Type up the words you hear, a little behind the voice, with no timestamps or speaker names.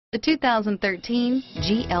The 2013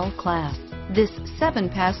 GL-Class. This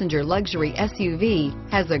 7-passenger luxury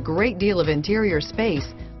SUV has a great deal of interior space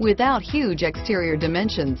without huge exterior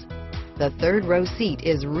dimensions. The third row seat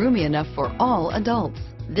is roomy enough for all adults.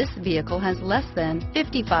 This vehicle has less than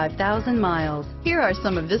 55,000 miles. Here are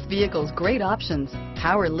some of this vehicle's great options: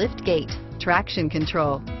 power lift gate, traction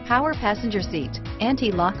control, power passenger seat,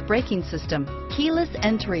 anti-lock braking system, keyless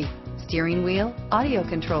entry, steering wheel audio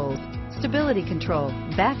controls, stability control,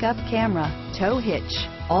 backup camera, tow hitch,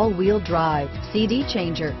 all-wheel drive, CD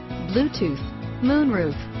changer, Bluetooth,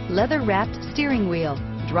 moonroof, leather-wrapped steering wheel,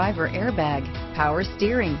 driver airbag, power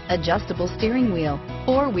steering, adjustable steering wheel,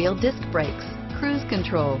 four-wheel disc brakes, cruise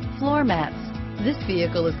control, floor mats. This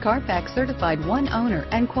vehicle is Carfax certified one owner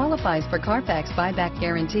and qualifies for Carfax buyback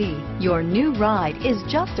guarantee. Your new ride is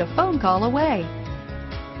just a phone call away.